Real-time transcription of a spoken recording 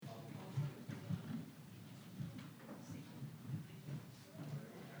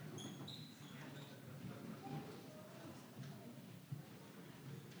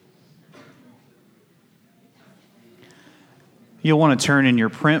You'll want to turn in your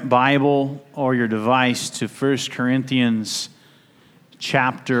print Bible or your device to 1 Corinthians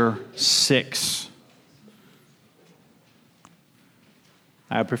chapter 6.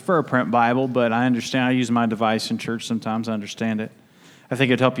 I prefer a print Bible, but I understand. I use my device in church sometimes. I understand it. I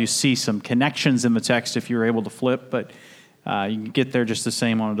think it'd help you see some connections in the text if you're able to flip, but you can get there just the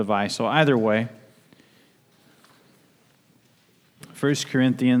same on a device. So either way, 1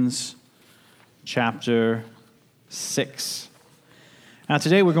 Corinthians chapter 6. Now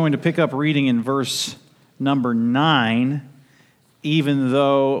today we're going to pick up reading in verse number 9, even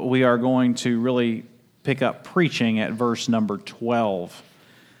though we are going to really pick up preaching at verse number 12.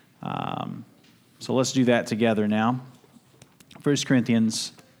 So let's do that together now. 1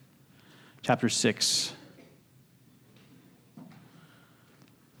 Corinthians chapter 6.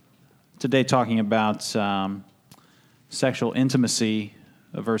 Today talking about sexual intimacy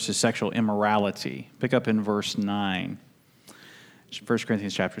versus sexual immorality. Pick up in verse 9. 1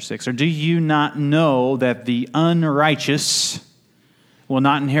 Corinthians chapter 6. Or do you not know that the unrighteous will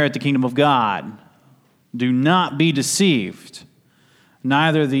not inherit the kingdom of God? Do not be deceived.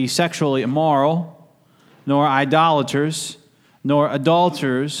 Neither the sexually immoral, nor idolaters, nor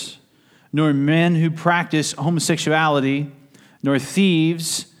adulterers, nor men who practice homosexuality, nor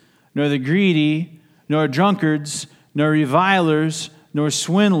thieves, nor the greedy, nor drunkards, nor revilers, nor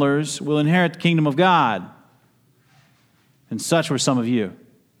swindlers will inherit the kingdom of God. And such were some of you.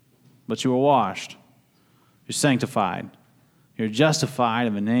 But you were washed, you're sanctified, you're justified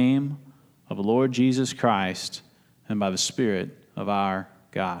in the name of the Lord Jesus Christ and by the Spirit of our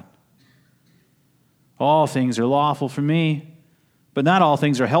God. All things are lawful for me, but not all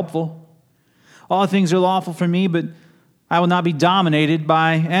things are helpful. All things are lawful for me, but I will not be dominated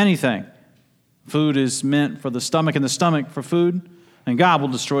by anything. Food is meant for the stomach and the stomach for food, and God will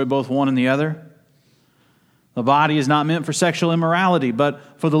destroy both one and the other. The body is not meant for sexual immorality, but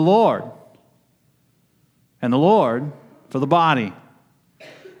for the Lord, and the Lord for the body.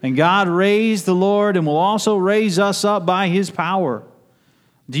 And God raised the Lord and will also raise us up by His power.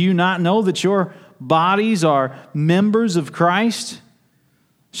 Do you not know that your bodies are members of Christ?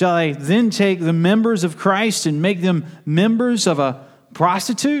 Shall I then take the members of Christ and make them members of a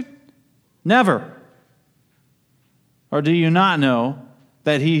prostitute? Never. Or do you not know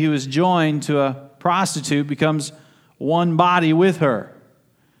that he who is joined to a prostitute becomes one body with her?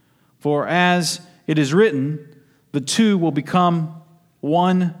 For as it is written, the two will become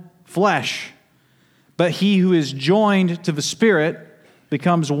one flesh. But he who is joined to the Spirit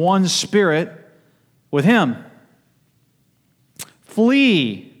becomes one spirit with Him.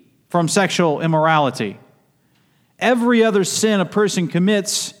 Flee from sexual immorality. Every other sin a person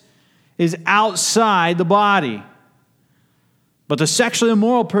commits is outside the body. But the sexually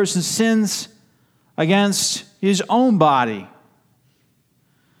immoral person sins against his own body.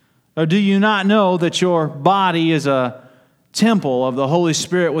 Or do you not know that your body is a temple of the Holy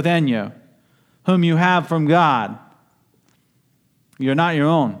Spirit within you, whom you have from God? You're not your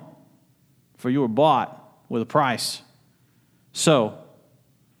own, for you were bought with a price. So,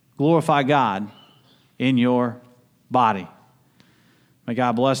 glorify God in your body. May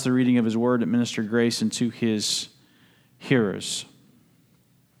God bless the reading of His word and minister grace unto His hearers.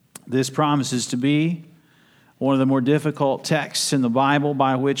 This promises to be one of the more difficult texts in the Bible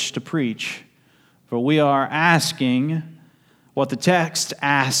by which to preach, for we are asking what the text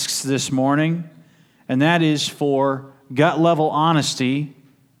asks this morning, and that is for gut-level honesty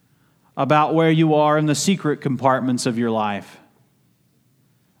about where you are in the secret compartments of your life,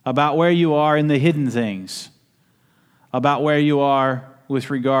 about where you are in the hidden things, about where you are with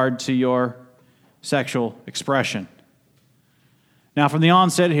regard to your sexual expression. Now, from the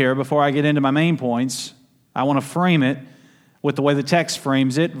onset here, before I get into my main points, I want to frame it with the way the text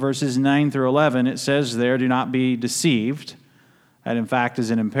frames it. Verses 9 through 11, it says there, do not be deceived. That, in fact, is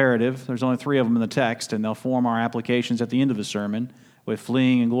an imperative. There's only 3 of them in the text, and they'll form our applications at the end of the sermon with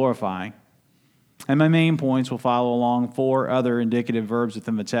fleeing and glorifying. And my main points will follow along 4 other indicative verbs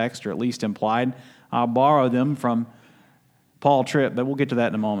within the text, or at least implied. I'll borrow them from Paul Tripp, but we'll get to that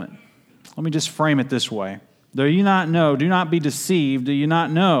in a moment. Let me just frame it this way. Do you not know, do not be deceived, do you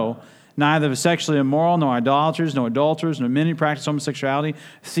not know, neither the sexually immoral, nor idolaters, nor adulterers, nor men who practice homosexuality,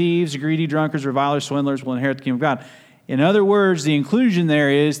 thieves, greedy, drunkards, revilers, swindlers will inherit the kingdom of God. In other words, the inclusion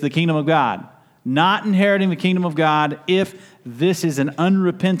there is the kingdom of God. Not inheriting the kingdom of God if this is an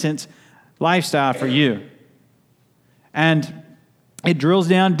unrepentant lifestyle for you. And it drills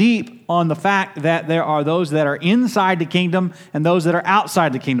down deep on the fact that there are those that are inside the kingdom and those that are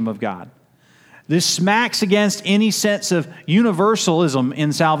outside the kingdom of God. This smacks against any sense of universalism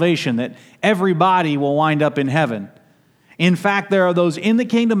in salvation, that everybody will wind up in heaven. In fact, there are those in the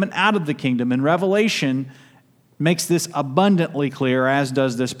kingdom and out of the kingdom, and Revelation makes this abundantly clear, as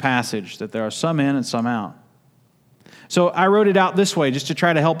does this passage, that there are some in and some out. So I wrote it out this way just to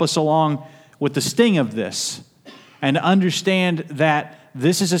try to help us along with the sting of this and to understand that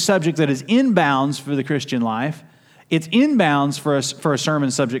this is a subject that is inbounds for the Christian life. It's inbounds for a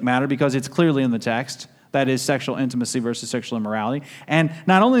sermon subject matter because it's clearly in the text. That is sexual intimacy versus sexual immorality. And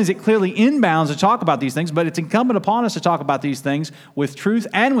not only is it clearly inbounds to talk about these things, but it's incumbent upon us to talk about these things with truth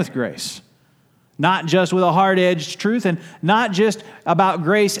and with grace. Not just with a hard-edged truth, and not just about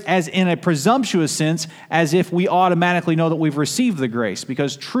grace as in a presumptuous sense, as if we automatically know that we've received the grace,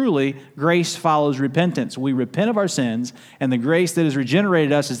 because truly, grace follows repentance. We repent of our sins, and the grace that has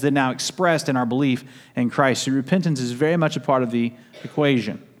regenerated us is then now expressed in our belief in Christ. So repentance is very much a part of the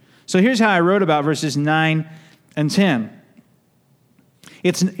equation. So here's how I wrote about verses 9 and 10.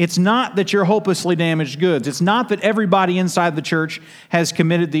 It's not that you're hopelessly damaged goods. It's not that everybody inside the church has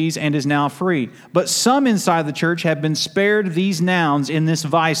committed these and is now free. But some inside the church have been spared these nouns in this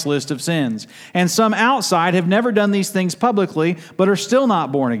vice list of sins. And some outside have never done these things publicly, but are still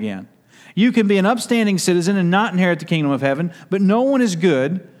not born again. You can be an upstanding citizen and not inherit the kingdom of heaven, but no one is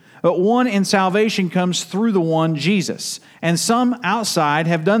good. But one in salvation comes through the one, Jesus. And some outside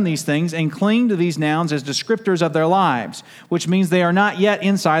have done these things and cling to these nouns as descriptors of their lives, which means they are not yet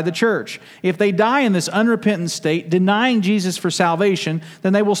inside the church. If they die in this unrepentant state, denying Jesus for salvation,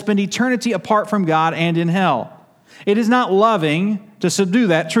 then they will spend eternity apart from God and in hell. It is not loving to subdue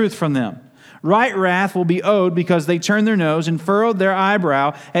that truth from them. Right wrath will be owed because they turned their nose and furrowed their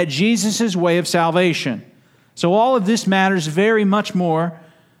eyebrow at Jesus' way of salvation. So all of this matters very much more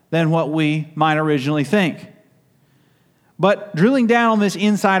than what we might originally think. But drilling down on this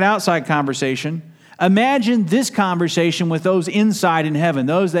inside-outside conversation, imagine this conversation with those inside in heaven,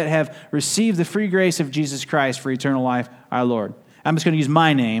 those that have received the free grace of Jesus Christ for eternal life, our Lord. I'm just going to use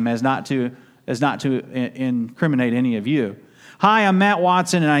my name as not to incriminate any of you. Hi, I'm Matt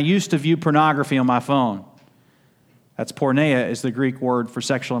Watson, and I used to view pornography on my phone. That's porneia is the Greek word for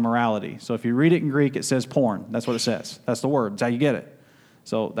sexual immorality. So if you read it in Greek, it says porn. That's what it says. That's the word. That's how you get it.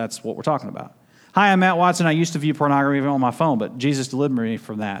 So that's what we're talking about. Hi, I'm Matt Watson. I used to view pornography on my phone, but Jesus delivered me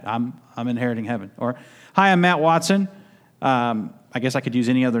from that. I'm inheriting heaven. Or, hi, I'm Matt Watson. I guess I could use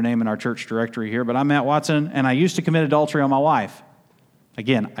any other name in our church directory here, but I'm Matt Watson, and I used to commit adultery on my wife.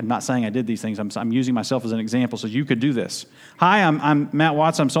 Again, I'm not saying I did these things. I'm using myself as an example, so you could do this. Hi, I'm Matt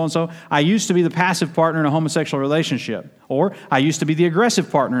Watson. I'm so-and-so. I used to be the passive partner in a homosexual relationship. Or, I used to be the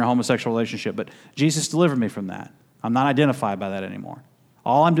aggressive partner in a homosexual relationship, but Jesus delivered me from that. I'm not identified by that anymore.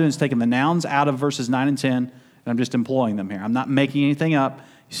 All I'm doing is taking the nouns out of verses 9 and 10, and I'm just employing them here. I'm not making anything up.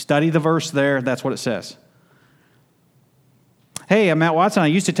 You study the verse there. That's what it says. Hey, I'm Matt Watson. I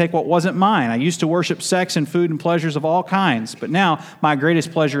used to take what wasn't mine. I used to worship sex and food and pleasures of all kinds. But now my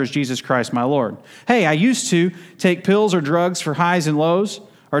greatest pleasure is Jesus Christ, my Lord. Hey, I used to take pills or drugs for highs and lows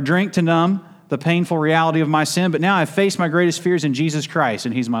or drink to numb the painful reality of my sin. But now I face my greatest fears in Jesus Christ,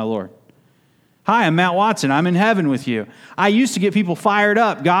 and He's my Lord. Hi, I'm Matt Watson. I'm in heaven with you. I used to get people fired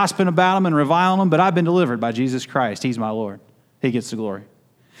up, gossiping about them and reviling them, but I've been delivered by Jesus Christ. He's my Lord. He gets the glory.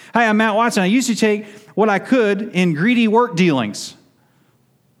 Hi, I'm Matt Watson. I used to take what I could in greedy work dealings.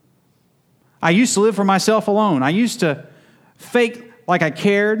 I used to live for myself alone. I used to fake like I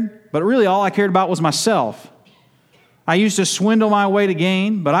cared, but really all I cared about was myself. I used to swindle my way to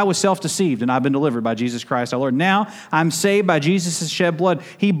gain, but I was self-deceived, and I've been delivered by Jesus Christ our Lord. Now I'm saved by Jesus' shed blood.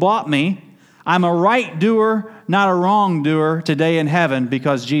 He bought me. I'm a right doer, not a wrong doer today in heaven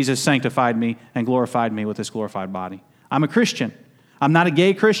because Jesus sanctified me and glorified me with His glorified body. I'm a Christian. I'm not a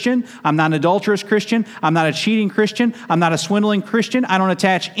gay Christian. I'm not an adulterous Christian. I'm not a cheating Christian. I'm not a swindling Christian. I don't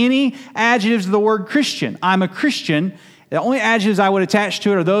attach any adjectives to the word Christian. I'm a Christian. The only adjectives I would attach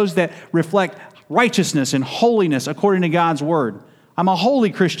to it are those that reflect righteousness and holiness according to God's word. I'm a holy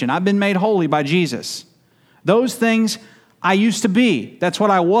Christian. I've been made holy by Jesus. Those things I used to be. That's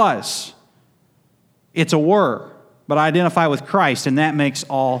what I was. It's a were, but I identify with Christ, and that makes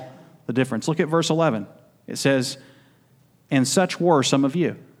all the difference. Look at verse 11. It says, and such were some of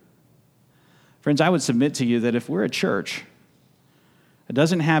you. Friends, I would submit to you that if we're a church that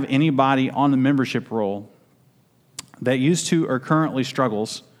doesn't have anybody on the membership roll that used to or currently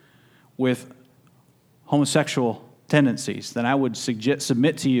struggles with homosexual tendencies, then I would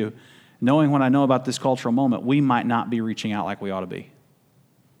submit to you, knowing what I know about this cultural moment, we might not be reaching out like we ought to be.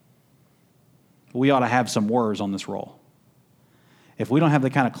 We ought to have some words on this roll. If we don't have the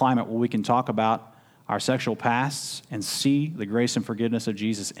kind of climate where we can talk about our sexual pasts and see the grace and forgiveness of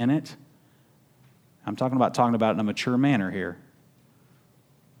Jesus in it, I'm talking about it in a mature manner here.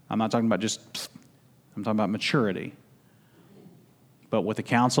 I'm not talking about I'm talking about maturity. but with the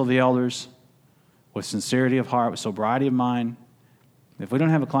counsel of the elders, with sincerity of heart, with sobriety of mind. If we don't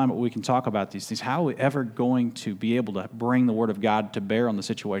have a climate where we can talk about these things, how are we ever going to be able to bring the Word of God to bear on the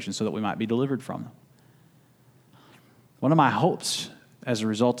situation so that we might be delivered from them? One of my hopes as a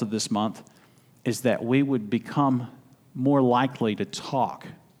result of this month is that we would become more likely to talk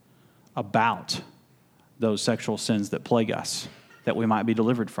about those sexual sins that plague us, that we might be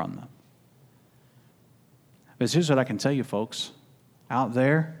delivered from them. Because here's what I can tell you, folks. Out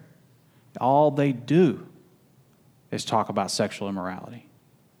there, all they do is talk about sexual immorality,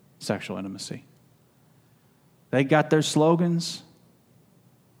 sexual intimacy. They got their slogans.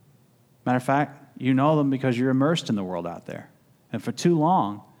 Matter of fact, you know them because you're immersed in the world out there. And for too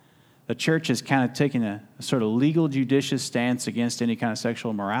long, the church has kind of taken a sort of legal, judicious stance against any kind of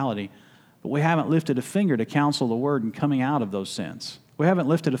sexual immorality, but we haven't lifted a finger to counsel the word in coming out of those sins. We haven't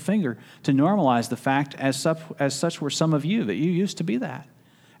lifted a finger to normalize the fact, as such were some of you, that you used to be that.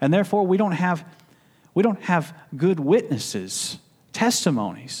 And therefore, we don't have good witnesses,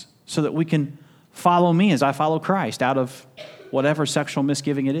 testimonies, so that we can follow me as I follow Christ out of whatever sexual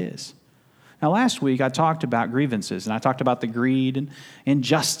misgiving it is. Now, last week, I talked about grievances, and I talked about the greed and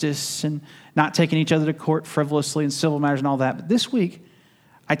injustice and not taking each other to court frivolously and civil matters and all that. But this week,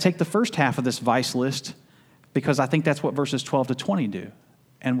 I take the first half of this vice list because I think that's what verses 12 to 20 do.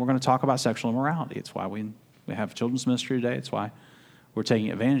 And we're going to talk about sexual immorality. It's why we have children's ministry today. It's why we're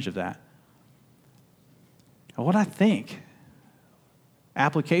taking advantage of that. And what I think,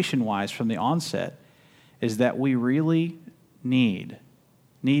 application-wise from the onset, is that we really need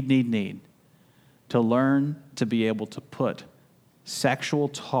to learn to be able to put sexual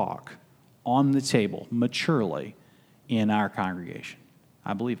talk on the table maturely in our congregation.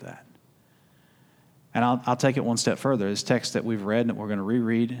 I believe that. And I'll take it one step further. This text that we've read and that we're going to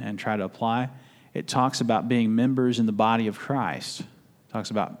reread and try to apply, it talks about being members in the body of Christ. It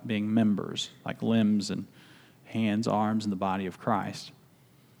talks about being members, like limbs and hands, arms in the body of Christ.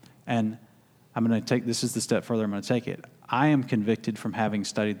 And I'm going to take, this is the step further I'm going to take it. I am convicted from having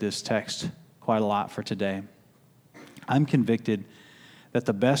studied this text quite a lot for today. I'm convicted that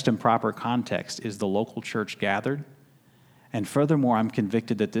the best and proper context is the local church gathered. And furthermore, I'm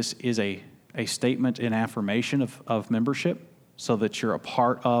convicted that this is a statement in affirmation of membership, so that you're a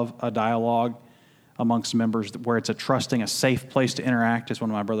part of a dialogue amongst members where it's a trusting, a safe place to interact, as one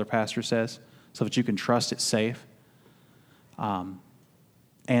of my brother pastors says, so that you can trust it's safe.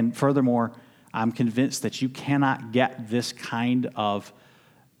 And furthermore, I'm convinced that you cannot get this kind of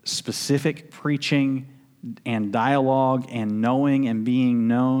specific preaching and dialogue and knowing and being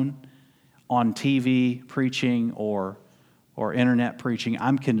known on TV preaching or internet preaching.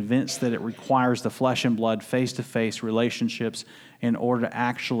 I'm convinced that it requires the flesh and blood, face-to-face relationships in order to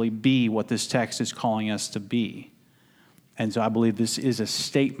actually be what this text is calling us to be. And so I believe this is a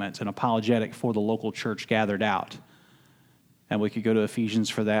statement, an apologetic for the local church gathered out. And we could go to Ephesians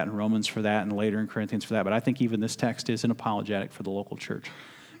for that and Romans for that and later in Corinthians for that. But I think even this text is an apologetic for the local church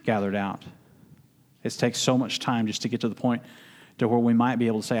gathered out. It takes so much time just to get to the point to where we might be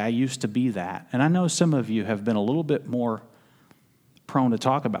able to say, I used to be that. And I know some of you have been a little bit more prone to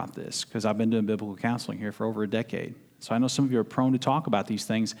talk about this because I've been doing biblical counseling here for over a decade. So I know some of you are prone to talk about these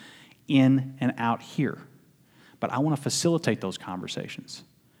things in and out here. But I want to facilitate those conversations.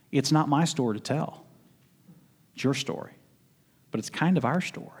 It's not my story to tell. It's your story. But it's kind of our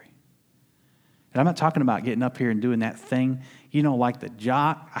story. And I'm not talking about getting up here and doing that thing, like the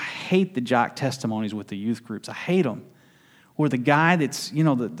jock. I hate the jock testimonies with the youth groups. I hate them. Where the guy that's,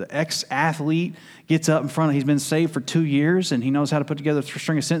 the ex-athlete gets up in front of, he's been saved for 2 years and he knows how to put together a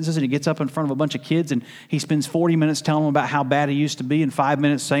string of sentences, and he gets up in front of a bunch of kids and he spends 40 minutes telling them about how bad he used to be and 5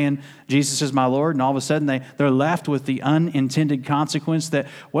 minutes saying, Jesus is my Lord, and all of a sudden they're left with the unintended consequence that,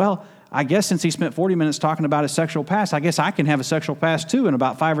 well, I guess since he spent 40 minutes talking about his sexual past, I guess I can have a sexual past too, and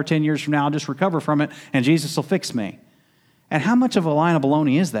about 5 or 10 years from now I'll just recover from it and Jesus will fix me. And how much of a line of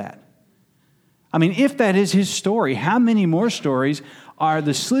baloney is that? I mean, if that is his story, how many more stories are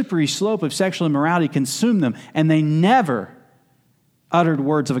the slippery slope of sexual immorality consume them, and they never uttered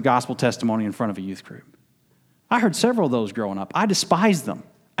words of a gospel testimony in front of a youth group? I heard several of those growing up. I despise them.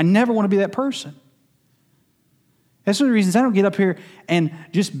 I never want to be that person. That's one of the reasons I don't get up here and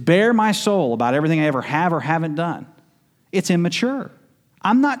just bare my soul about everything I ever have or haven't done. It's immature.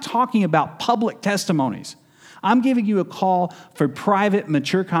 I'm not talking about public testimonies. I'm giving you a call for private,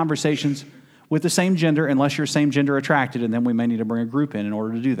 mature conversations with the same gender, unless you're same gender attracted, and then we may need to bring a group in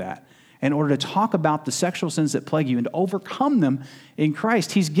order to do that. In order to talk about the sexual sins that plague you and to overcome them in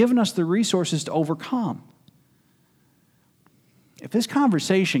Christ. He's given us the resources to overcome. If this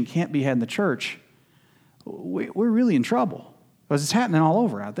conversation can't be had in the church, we're really in trouble. Because it's happening all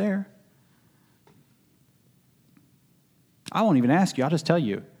over out there. I won't even ask you. I'll just tell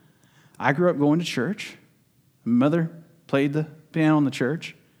you. I grew up going to church. My mother played the piano in the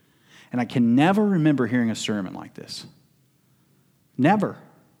church. And I can never remember hearing a sermon like this. Never.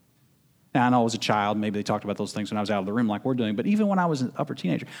 Now, I know I was a child. Maybe they talked about those things when I was out of the room like we're doing. But even when I was an upper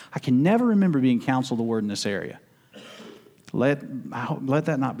teenager, I can never remember being counseled the word in this area. Let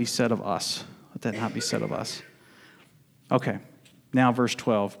that not be said of us. Let that not be said of us. Okay. Now verse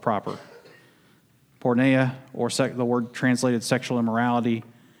 12, proper. Porneia, or the word translated sexual immorality,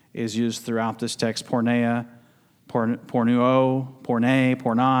 is used throughout this text. Porneia, pornuo, porne,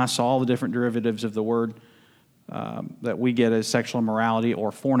 pornos, all the different derivatives of the word that we get as sexual immorality,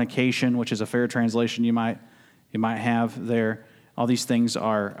 or fornication, which is a fair translation you might have there. All these things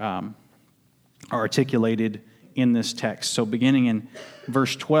are articulated in this text. So beginning in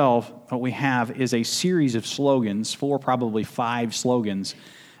verse 12, what we have is a series of slogans, probably 5 slogans,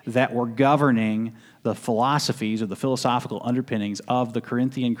 that were governing the philosophies or the philosophical underpinnings of the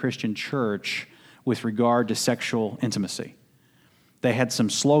Corinthian Christian church with regard to sexual intimacy. They had some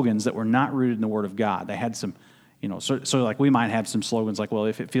slogans that were not rooted in the Word of God. They had some, so like we might have some slogans like, well,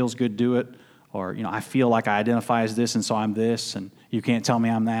 if it feels good, do it. Or, I feel like I identify as this and so I'm this, and you can't tell me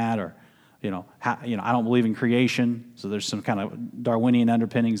I'm that. Or, I don't believe in creation. So there's some kind of Darwinian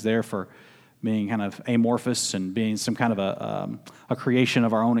underpinnings there for being kind of amorphous and being some kind of a creation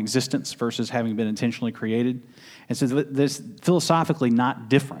of our own existence versus having been intentionally created. And so this philosophically not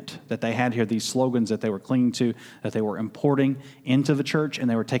different that they had here, these slogans that they were clinging to, that they were importing into the church, and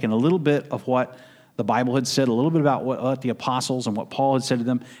they were taking a little bit of what the Bible had said, a little bit about what the apostles and what Paul had said to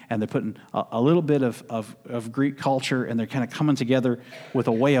them, and they're putting a little bit of Greek culture, and they're kind of coming together with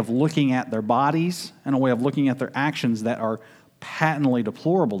a way of looking at their bodies and a way of looking at their actions that are patently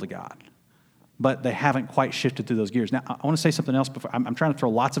deplorable to God. But they haven't quite shifted through those gears. Now, I want to say something else before. I'm trying to throw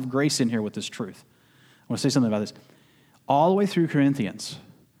lots of grace in here with this truth. I want to say something about this. All the way through Corinthians,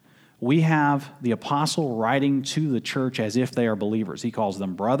 we have the apostle writing to the church as if they are believers. He calls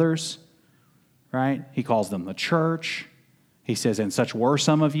them brothers, right? He calls them the church. He says, and such were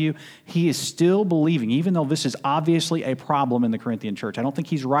some of you. He is still believing, even though this is obviously a problem in the Corinthian church. I don't think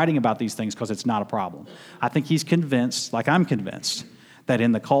he's writing about these things because it's not a problem. I think he's convinced, like I'm convinced, that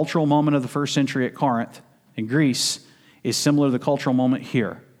in the cultural moment of the first century at Corinth, in Greece, is similar to the cultural moment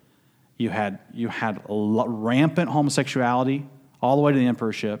here. You had rampant homosexuality all the way to the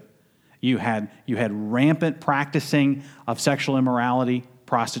emperorship. You had rampant practicing of sexual immorality.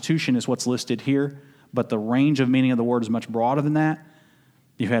 Prostitution is what's listed here, but the range of meaning of the word is much broader than that.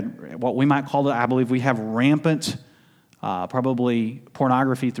 You had what we might call I believe we have rampant, probably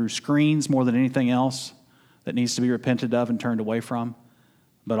pornography through screens more than anything else that needs to be repented of and turned away from.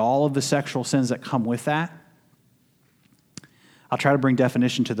 But all of the sexual sins that come with that, I'll try to bring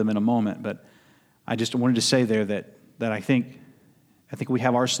definition to them in a moment, but I just wanted to say there that I think we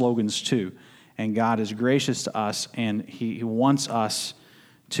have our slogans too, and God is gracious to us, and He wants us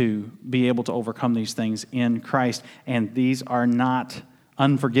to be able to overcome these things in Christ, and these are not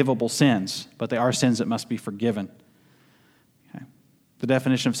unforgivable sins, but they are sins that must be forgiven. Okay. The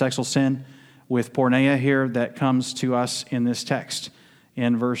definition of sexual sin with porneia here that comes to us in this text.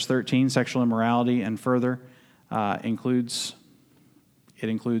 In verse 13, sexual immorality and further includes,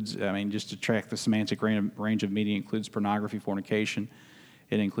 just to track the semantic range of media, includes pornography, fornication.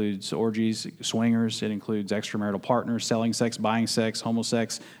 It includes orgies, swingers. It includes extramarital partners, selling sex, buying sex,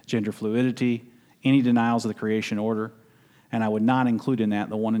 homosex, gender fluidity, any denials of the creation order. And I would not include in that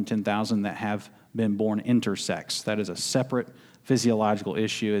the 1 in 10,000 that have been born intersex. That is a separate physiological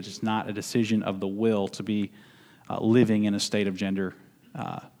issue. It is not a decision of the will to be living in a state of gender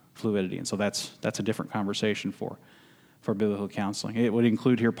fluidity. And so that's a different conversation for biblical counseling. It would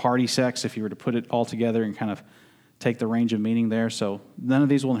include here party sex if you were to put it all together and kind of take the range of meaning there. So none of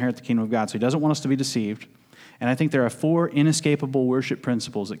these will inherit the kingdom of God. So he doesn't want us to be deceived. And I think there are 4 inescapable worship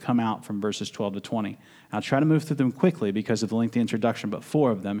principles that come out from verses 12 to 20. I'll try to move through them quickly because of the lengthy introduction, but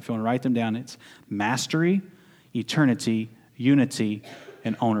 4 of them, if you want to write them down, it's mastery, eternity, unity,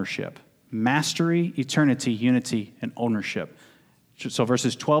 and ownership. Mastery, eternity, unity, and ownership. So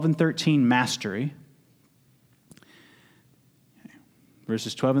verses 12 and 13, mastery.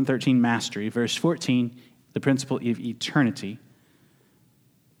 Verses 12 and 13, mastery. Verse 14, the principle of eternity.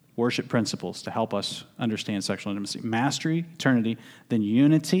 Worship principles to help us understand sexual intimacy. Mastery, eternity, then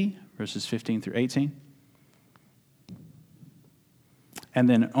unity, verses 15 through 18. And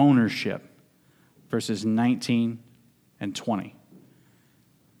then ownership, verses 19 and 20.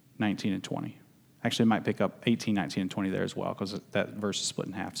 19 and 20. Actually, it might pick up 18, 19, and 20 there as well, because that verse is split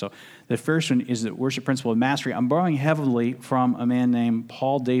in half. So the first one is the worship principle of mastery. I'm borrowing heavily from a man named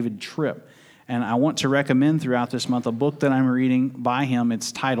Paul David Tripp. And I want to recommend throughout this month a book that I'm reading by him.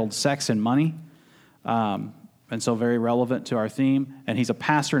 It's titled Sex and Money. And so very relevant to our theme. And he's a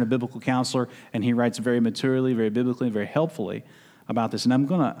pastor and a biblical counselor, and he writes very maturely, very biblically, very helpfully about this. And I'm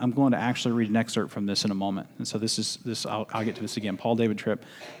going to actually read an excerpt from this in a moment. And so I'll get to this again. Paul David Tripp,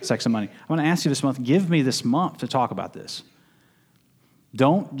 Sex and Money. I want to ask you this month, give me this month to talk about this.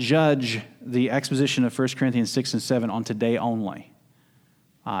 Don't judge the exposition of 1 Corinthians 6 and 7 on today only.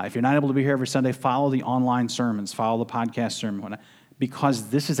 If you're not able to be here every Sunday, follow the online sermons, follow the podcast sermon, because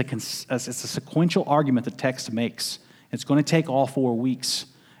this is it's a sequential argument the text makes. It's going to take all 4 weeks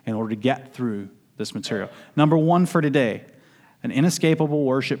in order to get through this material. Number one for today, an inescapable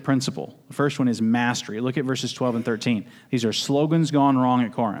worship principle. The first one is mastery. Look at verses 12 and 13. These are slogans gone wrong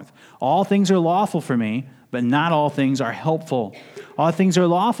at Corinth. All things are lawful for me, but not all things are helpful. All things are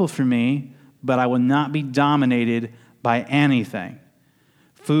lawful for me, but I will not be dominated by anything.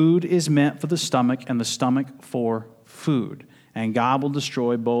 Food is meant for the stomach, and the stomach for food. And God will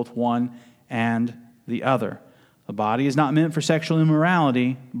destroy both one and the other. The body is not meant for sexual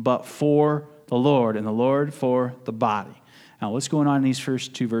immorality, but for the Lord, and the Lord for the body. Now, what's going on in these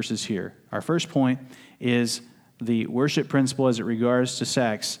first 2 verses here? Our first point is the worship principle as it regards to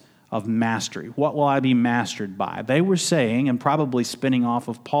sex of mastery. What will I be mastered by? They were saying, and probably spinning off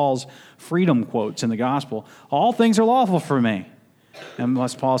of Paul's freedom quotes in the gospel, all things are lawful for me. And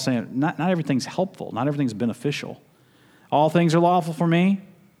what's Paul saying? Not everything's helpful. Not everything's beneficial. All things are lawful for me.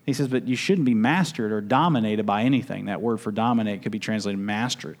 He says, but you shouldn't be mastered or dominated by anything. That word for dominate could be translated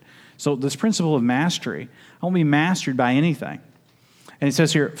mastered. So this principle of mastery, I won't be mastered by anything. And it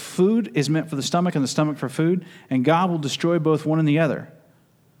says here, food is meant for the stomach and the stomach for food, and God will destroy both one and the other.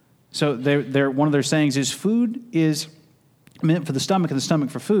 So one of their sayings is food is meant for the stomach and the stomach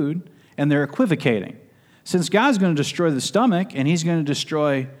for food, and they're equivocating. Since God's going to destroy the stomach and he's going to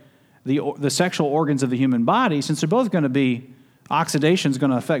destroy the sexual organs of the human body, since they're both going to be, oxidation is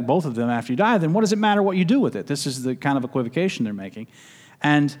going to affect both of them after you die, then what does it matter what you do with it? This is the kind of equivocation they're making.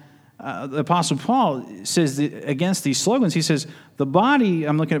 And the Apostle Paul says against these slogans, he says, the body,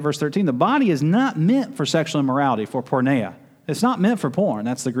 I'm looking at verse 13, the body is not meant for sexual immorality, for porneia. It's not meant for porn.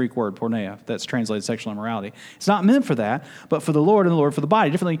 That's the Greek word, porneia. That's translated sexual immorality. It's not meant for that, but for the Lord and the Lord for the body.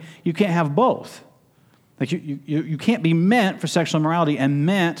 Differently, you can't have both. Like you can't be meant for sexual immorality and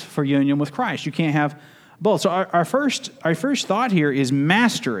meant for union with Christ. You can't have both. So our first thought here is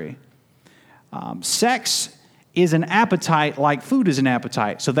mastery. Sex is an appetite like food is an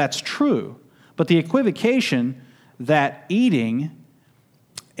appetite, so that's true. But the equivocation that eating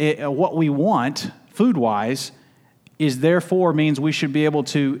what we want food-wise is therefore means we should be able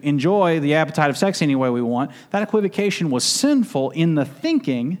to enjoy the appetite of sex any way we want, that equivocation was sinful in the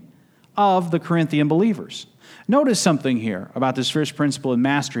thinking of the Corinthian believers. Notice something here about this first principle of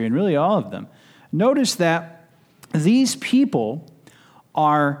mastery, and really all of them. Notice that these people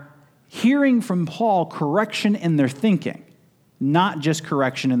are hearing from Paul correction in their thinking, not just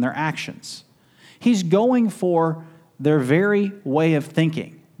correction in their actions. He's going for their very way of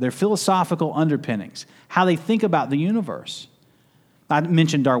thinking, their philosophical underpinnings, how they think about the universe. I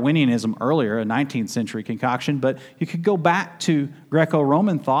mentioned Darwinianism earlier, a 19th century concoction, but you could go back to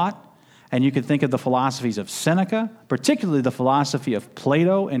Greco-Roman thought, and you could think of the philosophies of Seneca, particularly the philosophy of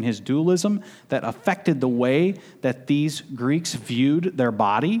Plato and his dualism that affected the way that these Greeks viewed their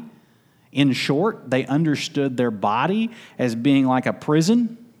body. In short, they understood their body as being like a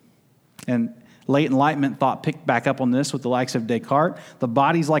prison. And late Enlightenment thought picked back up on this with the likes of Descartes. The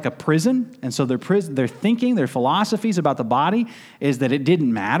body's like a prison, and so their thinking, their philosophies about the body is that it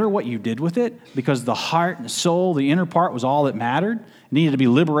didn't matter what you did with it because the heart and soul, the inner part, was all that mattered. It needed to be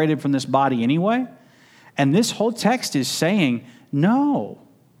liberated from this body anyway. And this whole text is saying, no.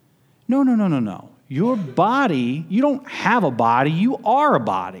 Your body, you don't have a body, you are a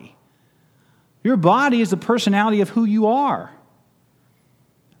body. Your body is the personality of who you are.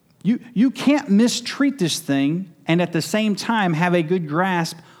 You can't mistreat this thing and at the same time have a good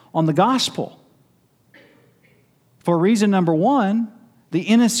grasp on the gospel. For reason number one, the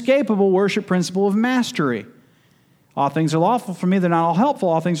inescapable worship principle of mastery. All things are lawful for me, they're not all helpful.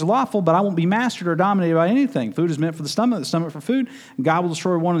 All things are lawful, but I won't be mastered or dominated by anything. Food is meant for the stomach for food, and God will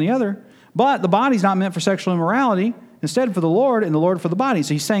destroy one or the other. But the body's not meant for sexual immorality, instead for the Lord, and the Lord for the body.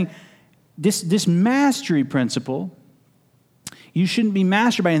 So he's saying this mastery principle, you shouldn't be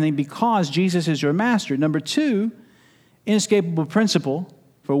mastered by anything because Jesus is your master. Number two, inescapable principle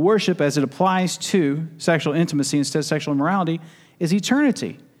for worship as it applies to sexual intimacy instead of sexual immorality is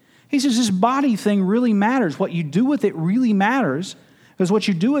eternity. He says this body thing really matters. What you do with it really matters, because what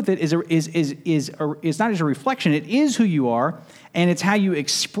you do with it is not just a reflection. It is who you are, and it's how you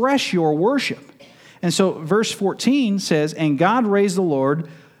express your worship. And so verse 14 says, "And God raised the Lord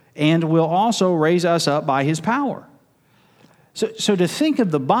and will also raise us up by his power." So to think of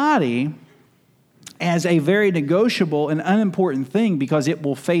the body as a very negotiable and unimportant thing because it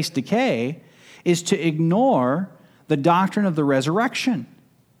will face decay is to ignore the doctrine of the resurrection.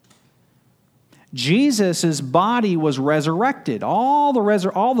 Jesus' body was resurrected. All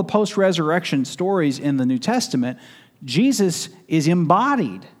the post-resurrection stories in the New Testament, Jesus is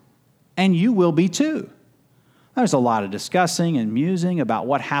embodied, and you will be too. There's a lot of discussing and musing about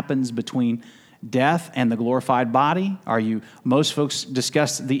what happens between death and the glorified body. Most folks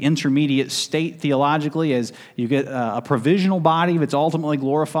discuss the intermediate state theologically as you get a provisional body that's ultimately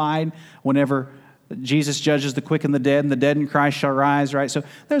glorified whenever Jesus judges the quick and the dead in Christ shall rise, right? So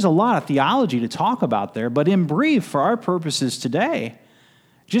there's a lot of theology to talk about there, but in brief, for our purposes today,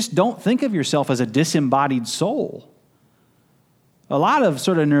 just don't think of yourself as a disembodied soul. A lot of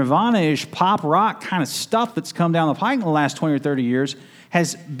sort of nirvana-ish pop rock kind of stuff that's come down the pike in the last 20 or 30 years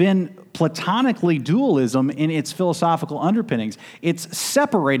has been platonically dualism in its philosophical underpinnings. It's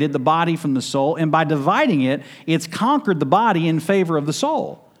separated the body from the soul, and by dividing it, it's conquered the body in favor of the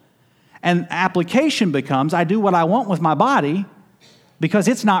soul. And application becomes, I do what I want with my body because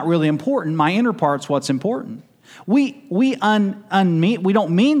it's not really important. My inner part's what's important. We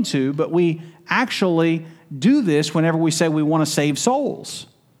don't mean to, but we actually do this whenever we say we want to save souls.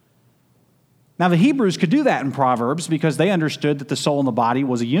 Now, the Hebrews could do that in Proverbs because they understood that the soul and the body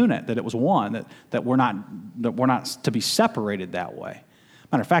was a unit, that it was one, that we're not to be separated that way.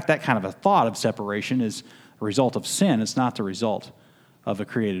 Matter of fact, that kind of a thought of separation is a result of sin. It's not the result of a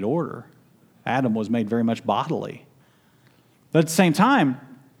created order. Adam was made very much bodily. But at the same time,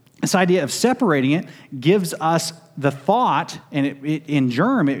 this idea of separating it gives us the thought, and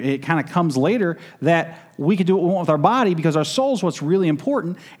it kind of comes later, that we could do what we want with our body because our soul's what's really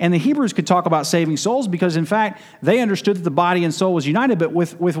important. And the Hebrews could talk about saving souls because, in fact, they understood that the body and soul was united. But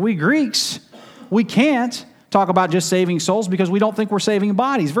with we Greeks, we can't talk about just saving souls because we don't think we're saving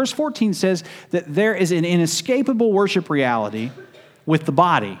bodies. Verse 14 says that there is an inescapable worship reality with the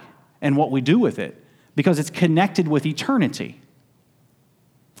body and what we do with it because it's connected with eternity.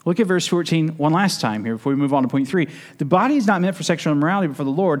 Look at verse 14 one last time here before we move on to point 3. The body is not meant for sexual immorality, but for the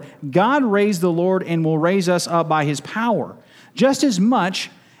Lord. God raised the Lord and will raise us up by his power. Just as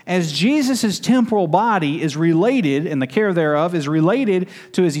much as Jesus' temporal body is related, and the care thereof is related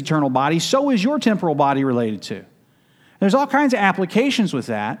to his eternal body, so is your temporal body related to. There's all kinds of applications with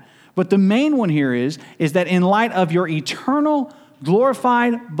that, but the main one here is that in light of your eternal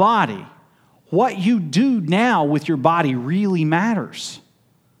glorified body, what you do now with your body really matters.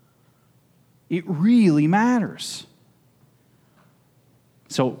 It really matters.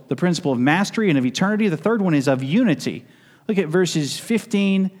 So the principle of mastery and of eternity. The third one is of unity. Look at verses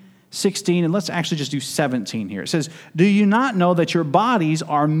 15, 16, and let's actually just do 17 here. It says, "Do you not know that your bodies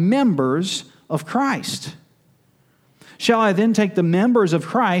are members of Christ? Shall I then take the members of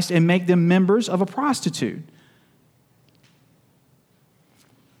Christ and make them members of a prostitute?"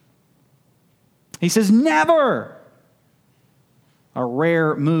 He says, never. A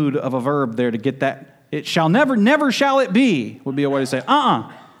rare mood of a verb there to get that. It shall never shall it be, would be a way to say,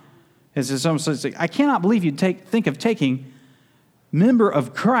 It's almost like, I cannot believe you'd think of taking member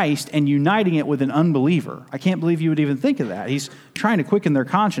of Christ and uniting it with an unbeliever. I can't believe you would even think of that. He's trying to quicken their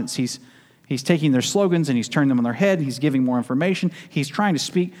conscience. He's taking their slogans and he's turning them on their head. He's giving more information. He's trying to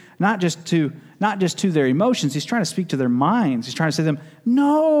speak not just to their emotions. He's trying to speak to their minds. He's trying to say to them,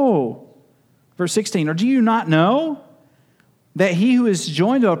 no. Verse 16, or do you not know that he who is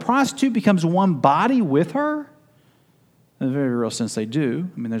joined to a prostitute becomes one body with her? In a very real sense, they do.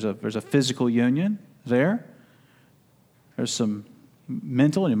 I mean, there's a physical union there. There's some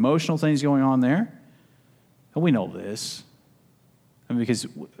mental and emotional things going on there. And we know this. I mean, because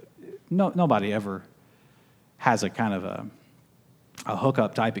nobody ever has a kind of a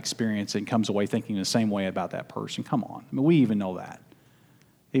hookup type experience and comes away thinking the same way about that person. Come on. I mean, we even know that.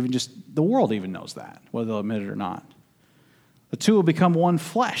 Even just the world even knows that, whether they'll admit it or not. The two will become one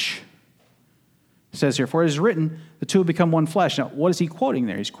flesh. It says here, for it is written, the two will become one flesh. Now, what is he quoting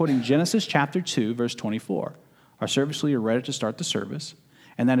there? He's quoting Genesis chapter 2, verse 24. Our service leader read it to start the service.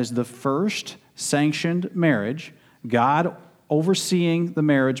 And that is the first sanctioned marriage, God overseeing the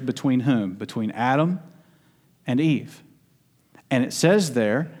marriage between whom? Between Adam and Eve. And it says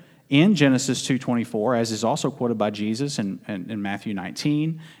there In Genesis 2:24, as is also quoted by Jesus in Matthew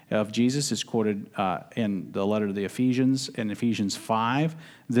 19 of Jesus, is quoted in the letter to the Ephesians, in Ephesians 5,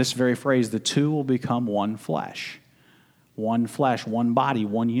 this very phrase, the two will become one flesh. One flesh, one body,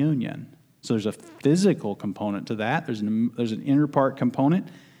 one union. So there's a physical component to that. There's an inner part component.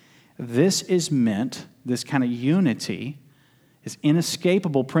 This is meant, this kind of unity, this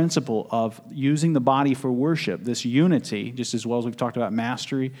inescapable principle of using the body for worship, this unity, just as well as we've talked about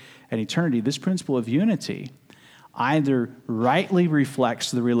mastery and eternity, this principle of unity either rightly reflects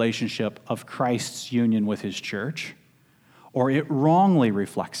the relationship of Christ's union with his church, or it wrongly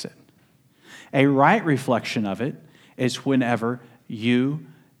reflects it. A right reflection of it is whenever you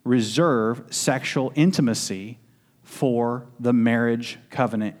reserve sexual intimacy for the marriage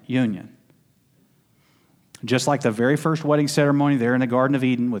covenant union. Just like the very first wedding ceremony there in the Garden of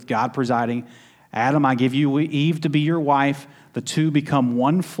Eden with God presiding, Adam, I give you Eve to be your wife. The two become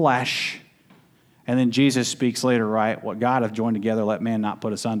one flesh. And then Jesus speaks later, right? What God hath joined together, let man not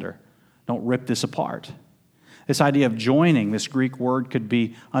put asunder. Don't rip this apart. This idea of joining, this Greek word could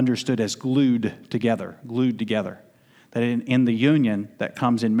be understood as glued together. That in the union that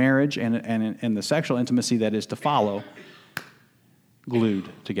comes in marriage and in the sexual intimacy that is to follow,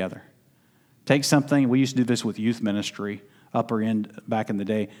 glued together. Take something, we used to do this with youth ministry, upper end back in the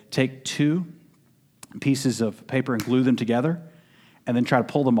day. Take two pieces of paper and glue them together, and then try to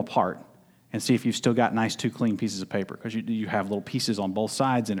pull them apart and see if you've still got nice two clean pieces of paper, because you have little pieces on both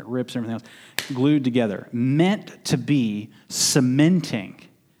sides and it rips and everything else. Glued together, meant to be cementing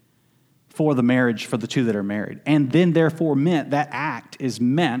for the marriage, for the two that are married. And then therefore meant, that act is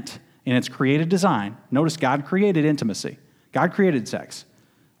meant in its created design. Notice God created intimacy. God created sex.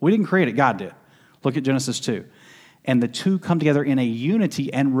 We didn't create it, God did. Look at Genesis 2. And the two come together in a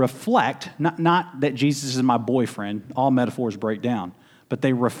unity and reflect, not that Jesus is my boyfriend, all metaphors break down, but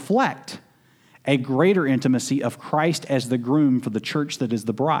they reflect a greater intimacy of Christ as the groom for the church that is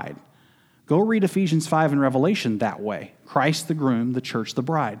the bride. Go read Ephesians 5 and Revelation that way. Christ the groom, the church the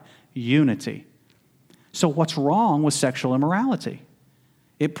bride. Unity. So what's wrong with sexual immorality?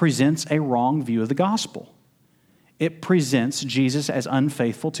 It presents a wrong view of the gospel. It presents Jesus as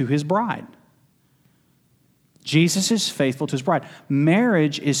unfaithful to his bride. Jesus is faithful to his bride.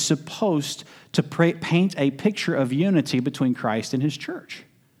 Marriage is supposed to paint a picture of unity between Christ and his church.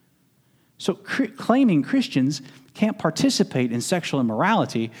 So claiming Christians can't participate in sexual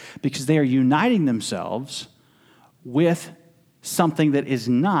immorality because they are uniting themselves with something that is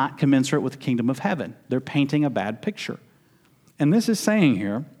not commensurate with the kingdom of heaven. They're painting a bad picture. And this is saying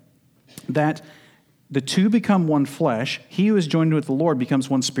here that the two become one flesh. He who is joined with the Lord becomes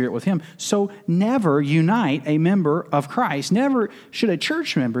one spirit with him. So never unite a member of Christ. Never should a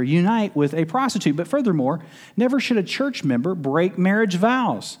church member unite with a prostitute. But furthermore, never should a church member break marriage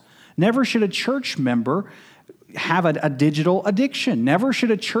vows. Never should a church member have a digital addiction. Never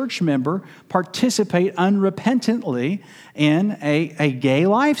should a church member participate unrepentantly in a gay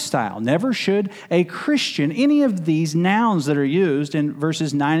lifestyle. Never should a Christian, any of these nouns that are used in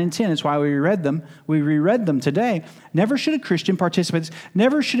verses 9 and 10, that's why we reread them today. Never should a Christian participate.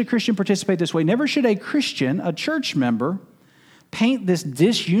 Never should a Christian participate this way. Never should a Christian, a church member, paint this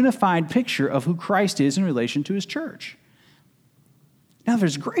disunified picture of who Christ is in relation to his church. Now,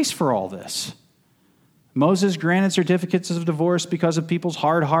 there's grace for all this. Moses granted certificates of divorce because of people's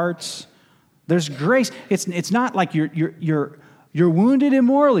hard hearts. There's grace. It's not like you're wounded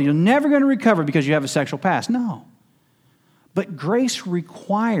immorally. You're never going to recover because you have a sexual past. No. But grace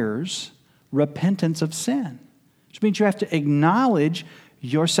requires repentance of sin, which means you have to acknowledge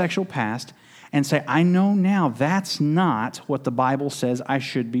your sexual past and say, I know now that's not what the Bible says I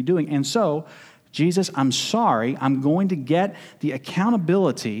should be doing. And so, Jesus, I'm sorry. I'm going to get the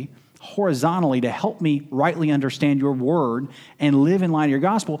accountability horizontally to help me rightly understand your word and live in light of your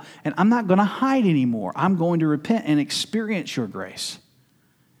gospel. And I'm not going to hide anymore. I'm going to repent and experience your grace.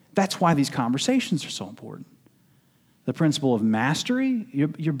 That's why these conversations are so important. The principle of mastery,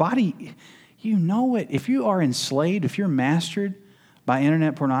 your body, you know it. If you are enslaved, if you're mastered by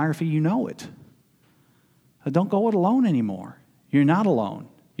internet pornography, you know it. Don't go it alone anymore. You're not alone.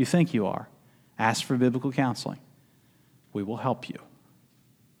 You think you are. Ask for biblical counseling. We will help you.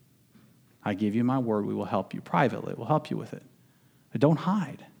 I give you my word, we will help you privately. We'll help you with it. But don't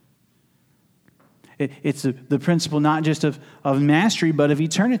hide. It's the principle not just of mastery, but of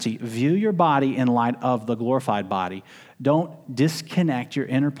eternity. View your body in light of the glorified body. Don't disconnect your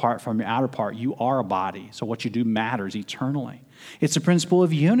inner part from your outer part. You are a body, so what you do matters eternally. It's the principle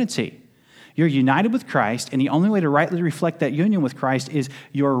of unity. You're united with Christ, and the only way to rightly reflect that union with Christ is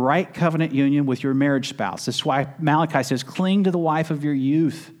your right covenant union with your marriage spouse. That's why Malachi says, cling to the wife of your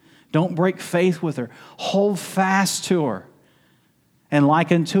youth. Don't break faith with her. Hold fast to her. And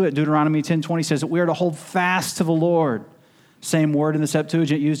like unto it, Deuteronomy 10:20 says that we are to hold fast to the Lord. Same word in the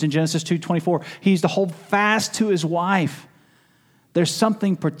Septuagint used in Genesis 2:24. He's to hold fast to his wife. There's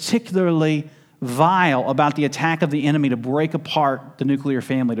something particularly vile about the attack of the enemy to break apart the nuclear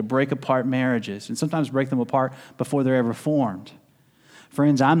family, to break apart marriages, and sometimes break them apart before they're ever formed.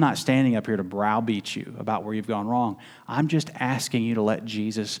 Friends, I'm not standing up here to browbeat you about where you've gone wrong. I'm just asking you to let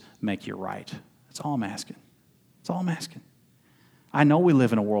Jesus make you right. That's all I'm asking. That's all I'm asking. I know we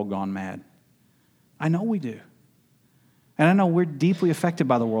live in a world gone mad. I know we do. And I know we're deeply affected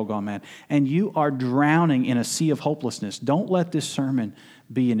by the world gone mad. And you are drowning in a sea of hopelessness. Don't let this sermon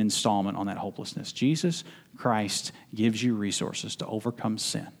be an installment on that hopelessness. Jesus Christ gives you resources to overcome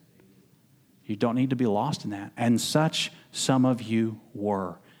sin. You don't need to be lost in that. And such some of you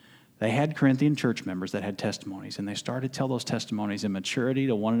were. They had Corinthian church members that had testimonies, and they started to tell those testimonies in maturity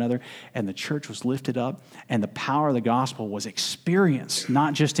to one another, and the church was lifted up, and the power of the gospel was experienced,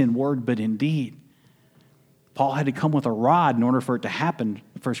 not just in word, but in deed. Paul had to come with a rod in order for it to happen.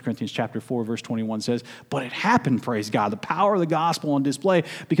 1 Corinthians chapter 4, verse 21 says, but it happened, praise God, the power of the gospel on display,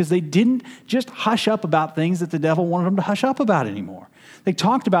 because they didn't just hush up about things that the devil wanted them to hush up about anymore. They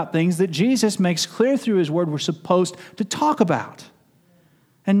talked about things that Jesus makes clear through his word we're supposed to talk about.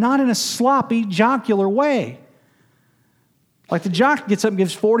 And not in a sloppy, jocular way. Like the jock gets up and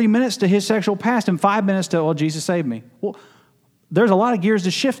gives 40 minutes to his sexual past and 5 minutes to, oh, Jesus saved me. Well, there's a lot of gears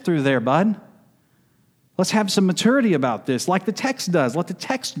to shift through there, bud. Let's have some maturity about this, like the text does. Let the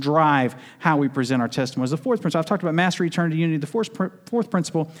text drive how we present our testimonies. The fourth principle, I've talked about mastery, eternity, unity. The fourth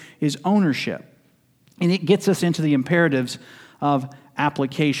principle is ownership. And it gets us into the imperatives of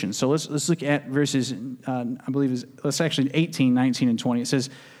application. So let's look at verses, let's actually 18, 19, and 20. It says,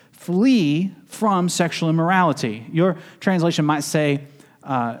 flee from sexual immorality. Your translation might say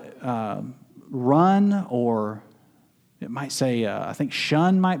run, or it might say, I think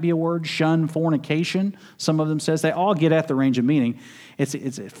shun might be a word, shun fornication. Some of them says they all get at the range of meaning. It's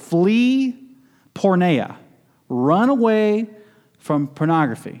flee porneia, run away from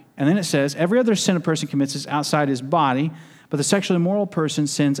pornography. And then it says, every other sin a person commits is outside his body, but the sexually immoral person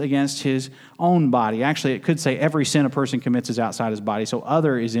sins against his own body. Actually, it could say every sin a person commits is outside his body. So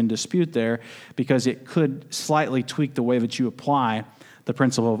other is in dispute there because it could slightly tweak the way that you apply the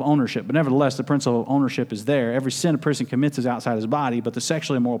principle of ownership. But nevertheless, the principle of ownership is there. Every sin a person commits is outside his body, but the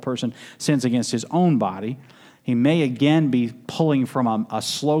sexually immoral person sins against his own body. He may again be pulling from a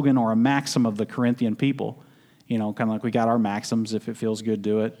slogan or a maxim of the Corinthian people. You know, kind of like we got our maxims. If it feels good,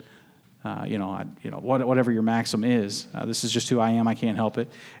 do it. Whatever your maxim is. This is just who I am. I can't help it.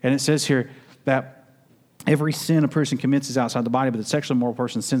 And it says here that every sin a person commits is outside the body, but the sexually immoral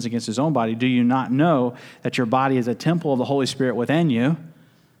person sins against his own body. Do you not know that your body is a temple of the Holy Spirit within you?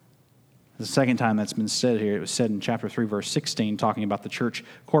 The second time that's been said here, it was said in chapter 3, verse 16, talking about the church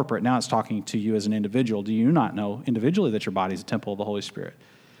corporate. Now it's talking to you as an individual. Do you not know individually that your body is a temple of the Holy Spirit?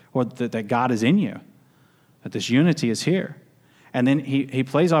 Or that God is in you? That this unity is here? And then he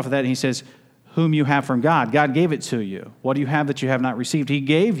plays off of that and he says, whom you have from God. God gave it to you. What do you have that you have not received? He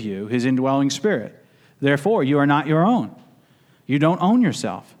gave you his indwelling spirit. Therefore, you are not your own. You don't own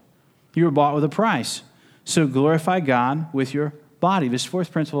yourself. You were bought with a price. So glorify God with your body. This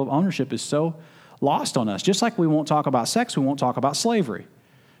fourth principle of ownership is so lost on us. Just like we won't talk about sex, we won't talk about slavery.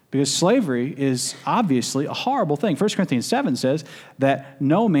 Because slavery is obviously a horrible thing. 1 Corinthians 7 says that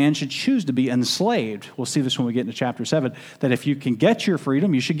no man should choose to be enslaved. We'll see this when we get into chapter 7, that if you can get your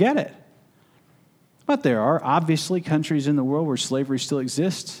freedom, you should get it. But there are obviously countries in the world where slavery still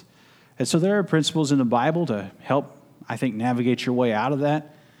exists. And so there are principles in the Bible to help, I think, navigate your way out of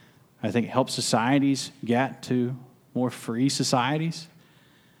that. I think help societies get to more free societies.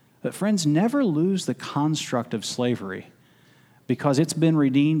 But friends, never lose the construct of slavery, because it's been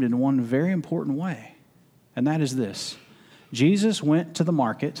redeemed in one very important way, and that is this. Jesus went to the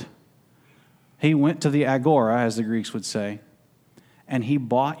market. He went to the agora, as the Greeks would say, and he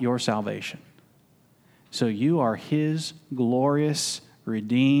bought your salvation. So you are his glorious,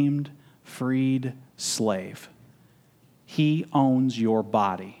 redeemed, freed slave. He owns your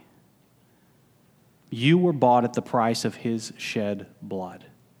body. You were bought at the price of his shed blood.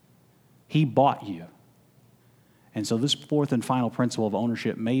 He bought you. And so this fourth and final principle of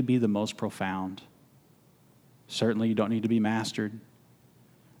ownership may be the most profound. Certainly you don't need to be mastered.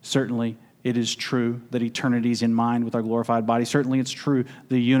 Certainly it is true that eternity is in mind with our glorified body. Certainly it's true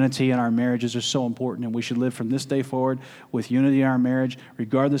the unity in our marriages is so important, and we should live from this day forward with unity in our marriage.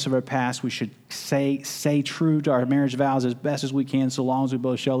 Regardless of our past, we should say true to our marriage vows as best as we can, so long as we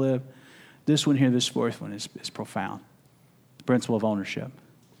both shall live. This one here, this fourth one, is profound. The principle of ownership.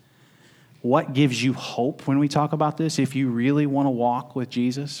 what gives you hope when we talk about this, if you really want to walk with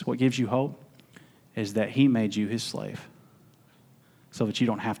Jesus, what gives you hope is that he made you his slave so that you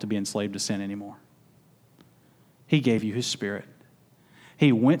don't have to be enslaved to sin anymore. He gave you his Spirit.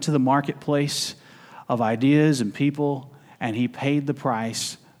 He went to the marketplace of ideas and people, and he paid the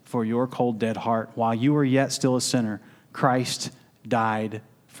price for your cold, dead heart. While you were yet still a sinner, Christ died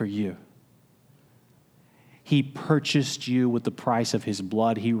for you. He purchased you with the price of his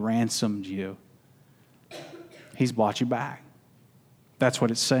blood. He ransomed you. He's bought you back. That's what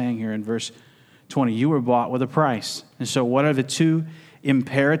it's saying here in verse 20. You were bought with a price. And so what are the two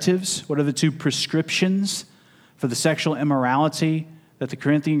imperatives? What are the two prescriptions for the sexual immorality that the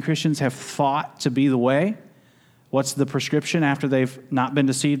Corinthian Christians have thought to be the way? What's the prescription after they've not been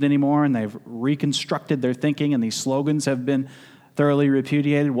deceived anymore and they've reconstructed their thinking and these slogans have been thoroughly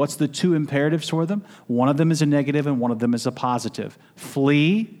repudiated? What's the two imperatives for them? One of them is a negative and one of them is a positive.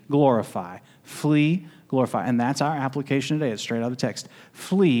 Flee, glorify. Flee, glorify. And that's our application today. It's straight out of the text.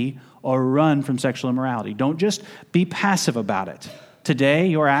 Flee or run from sexual immorality. Don't just be passive about it. Today,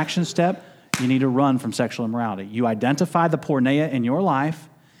 your action step, you need to run from sexual immorality. You identify the porneia in your life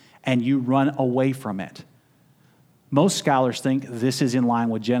and you run away from it. Most scholars think this is in line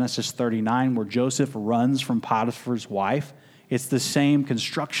with Genesis 39, where Joseph runs from Potiphar's wife. It's the same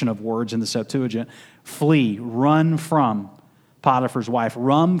construction of words in the Septuagint. Flee, run from Potiphar's wife.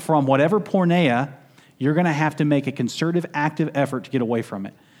 Run from whatever porneia. You're going to have to make a concerted, active effort to get away from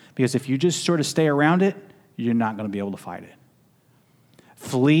it. Because if you just sort of stay around it, you're not going to be able to fight it.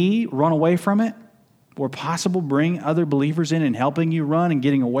 Flee, run away from it. Where possible, bring other believers in and helping you run and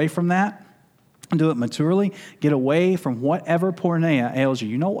getting away from that. Do it maturely. Get away from whatever porneia ails you.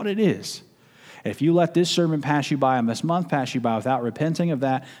 You know what it is. If you let this sermon pass you by and this month pass you by without repenting of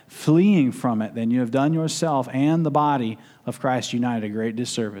that, fleeing from it, then you have done yourself and the body of Christ united a great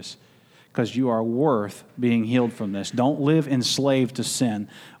disservice, because you are worth being healed from this. Don't live enslaved to sin.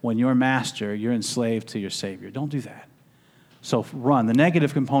 When you're master, you're enslaved to your Savior. Don't do that. So run. The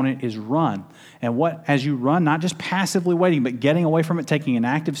negative component is run. And what, as you run, not just passively waiting, but getting away from it, taking an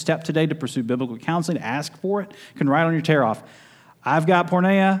active step today to pursue biblical counseling, to ask for it, you can write on your tear off, I've got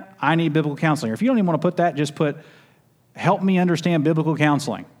porneia, I need biblical counseling. Or if you don't even want to put that, just put, help me understand biblical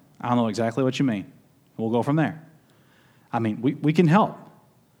counseling. I don't know exactly what you mean. We'll go from there. I mean, we can help.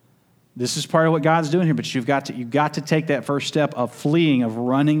 This is part of what God's doing here, but you've got to take that first step of fleeing, of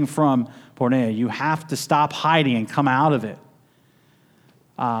running from porneia. You have to stop hiding and come out of it.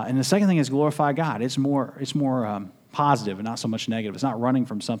 And the second thing is glorify God. It's more positive and not so much negative. It's not running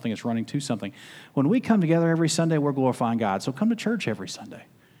from something, it's running to something. When we come together every Sunday, we're glorifying God. So come to church every Sunday.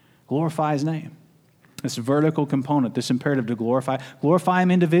 Glorify his name. This vertical component, this imperative to glorify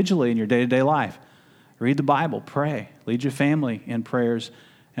him individually in your day-to-day life. Read the Bible, pray, lead your family in prayers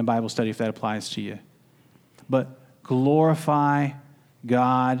and Bible study if that applies to you. But glorify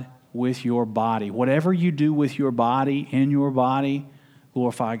God with your body. Whatever you do with your body, in your body,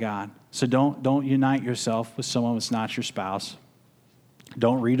 glorify God. So don't unite yourself with someone that's not your spouse.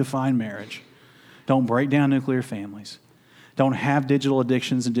 Don't redefine marriage. Don't break down nuclear families. Don't have digital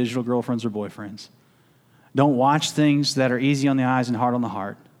addictions and digital girlfriends or boyfriends. Don't watch things that are easy on the eyes and hard on the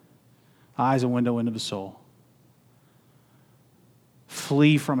heart. Eyes a window into the soul.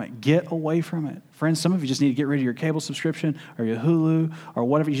 Flee from it. Get away from it. Friends, some of you just need to get rid of your cable subscription or your Hulu or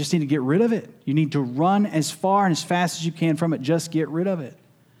whatever. You just need to get rid of it. You need to run as far and as fast as you can from it. Just get rid of it.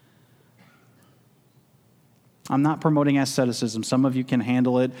 I'm not promoting asceticism. Some of you can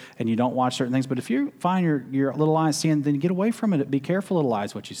handle it and you don't watch certain things. But if you find your little eyes seeing, then get away from it. Be careful, little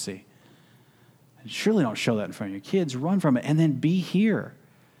eyes, what you see. And surely don't show that in front of your kids. Run from it and then be here.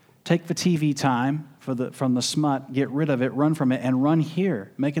 Take the TV time from the smut, get rid of it, run from it, and run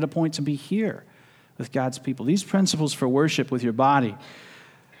here. Make it a point to be here with God's people. These principles for worship with your body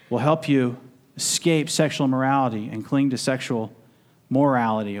will help you escape sexual immorality and cling to sexual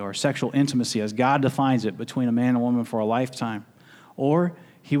morality or sexual intimacy as God defines it between a man and a woman for a lifetime. Or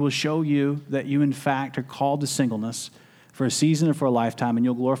he will show you that you, in fact, are called to singleness for a season or for a lifetime, and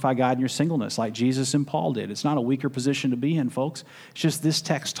you'll glorify God in your singleness like Jesus and Paul did. It's not a weaker position to be in, folks. It's just this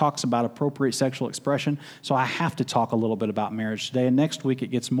text talks about appropriate sexual expression, so I have to talk a little bit about marriage today. And next week it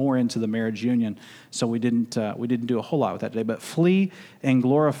gets more into the marriage union, so we didn't do a whole lot with that today. But flee and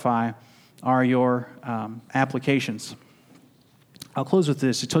glorify are your applications. I'll close with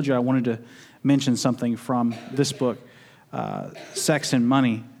this. I told you I wanted to mention something from this book, Sex and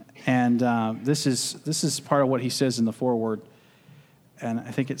Money. And this is part of what he says in the foreword, and I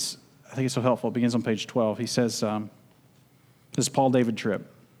think it's so helpful. It begins on page 12. He says, this is Paul David Tripp,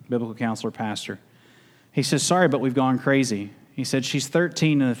 biblical counselor, pastor. He says, sorry, but we've gone crazy. He said she's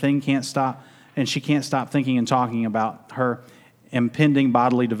 13 and she can't stop thinking and talking about her impending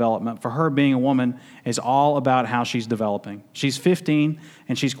bodily development. For her, being a woman is all about how she's developing. She's 15,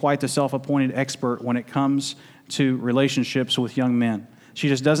 and she's quite the self-appointed expert when it comes to relationships with young men. She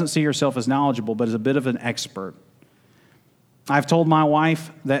just doesn't see herself as knowledgeable, but as a bit of an expert. I've told my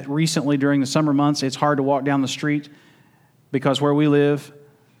wife that recently during the summer months, it's hard to walk down the street because where we live,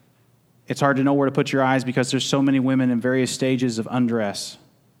 it's hard to know where to put your eyes because there's so many women in various stages of undress.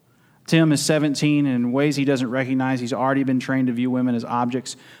 Tim is 17, and in ways he doesn't recognize, he's already been trained to view women as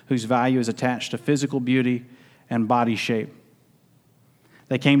objects whose value is attached to physical beauty and body shape.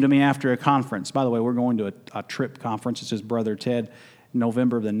 They came to me after a conference. By the way, we're going to a TRIP conference. It's his brother Ted,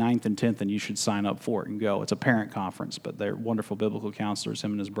 November the 9th and 10th, and you should sign up for it and go. It's a parent conference, but they're wonderful biblical counselors,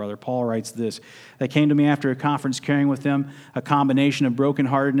 him and his brother. Paul writes this: they came to me after a conference carrying with them a combination of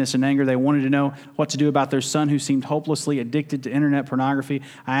brokenheartedness and anger. They wanted to know what to do about their son who seemed hopelessly addicted to internet pornography.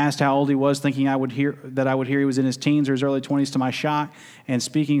 I asked how old he was, thinking I would hear he was in his teens or his early 20s. To my shock, and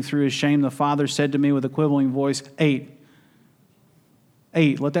speaking through his shame, the father said to me with a quivering voice, 8.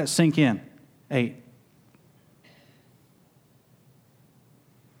 8, let that sink in. 8.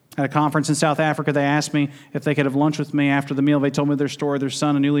 At a conference in South Africa, they asked me if they could have lunch with me after the meal. They told me their story. Their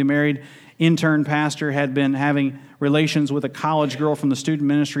son, a newly married intern pastor, had been having relations with a college girl from the student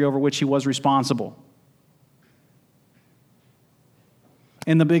ministry over which he was responsible.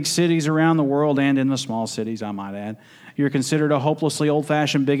 In the big cities around the world, and in the small cities, I might add, you're considered a hopelessly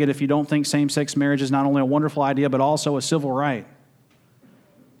old-fashioned bigot if you don't think same-sex marriage is not only a wonderful idea, but also a civil right.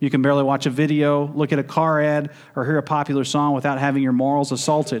 You can barely watch a video, look at a car ad, or hear a popular song without having your morals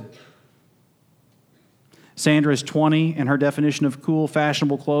assaulted. Sandra is 20, and her definition of cool,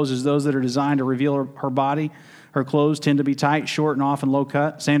 fashionable clothes is those that are designed to reveal her body. Her clothes tend to be tight, short, and often low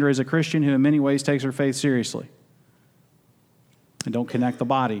cut. Sandra is a Christian who in many ways takes her faith seriously and don't connect the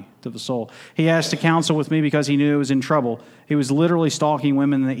body to the soul. He asked to counsel with me because he knew he was in trouble. He was literally stalking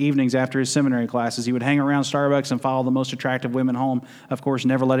women in the evenings after his seminary classes. He would hang around Starbucks and follow the most attractive women home, of course,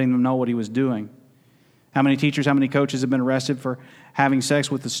 never letting them know what he was doing. How many teachers, how many coaches have been arrested for having sex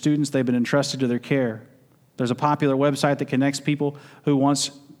with the students they've been entrusted to their care? There's a popular website that connects people who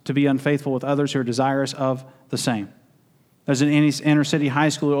wants to be unfaithful with others who are desirous of the same. There's an inner-city high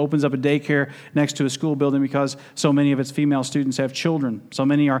school who opens up a daycare next to a school building because so many of its female students have children. So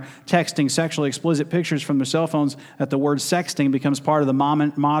many are texting sexually explicit pictures from their cell phones that the word sexting becomes part of the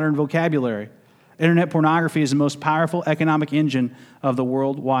modern vocabulary. Internet pornography is the most powerful economic engine of the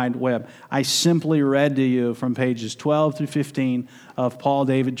World Wide Web. I simply read to you from pages 12 through 15 of Paul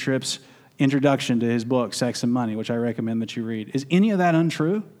David Tripp's introduction to his book, Sex and Money, which I recommend that you read. Is any of that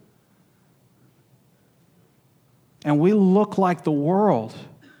untrue? And we look like the world,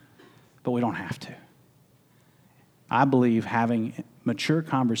 but we don't have to. I believe having mature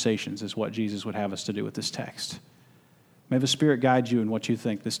conversations is what Jesus would have us to do with this text. May the Spirit guide you in what you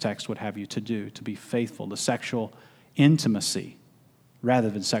think this text would have you to do, to be faithful to sexual intimacy rather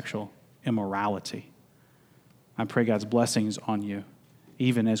than sexual immorality. I pray God's blessings on you,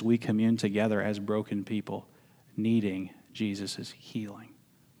 even as we commune together as broken people, needing Jesus' healing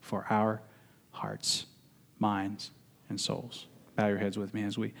for our hearts, minds, and souls. Bow your heads with me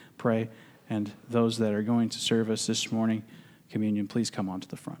as we pray. And those that are going to serve us this morning, communion, please come on to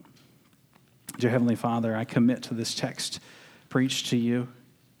the front. Dear Heavenly Father, I commit to this text preached to you,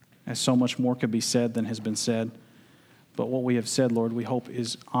 as so much more could be said than has been said. But what we have said, Lord, we hope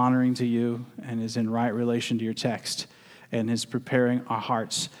is honoring to you and is in right relation to your text and is preparing our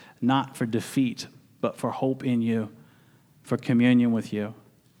hearts not for defeat, but for hope in you, for communion with you.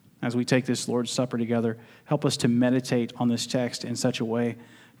 As we take this Lord's Supper together, help us to meditate on this text in such a way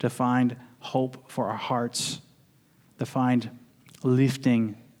to find hope for our hearts, to find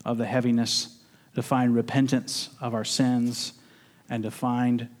lifting of the heaviness, to find repentance of our sins, and to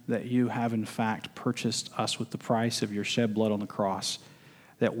find that you have in fact purchased us with the price of your shed blood on the cross,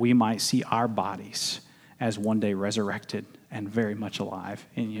 that we might see our bodies as one day resurrected and very much alive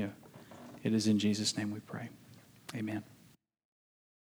in you. It is in Jesus' name we pray. Amen.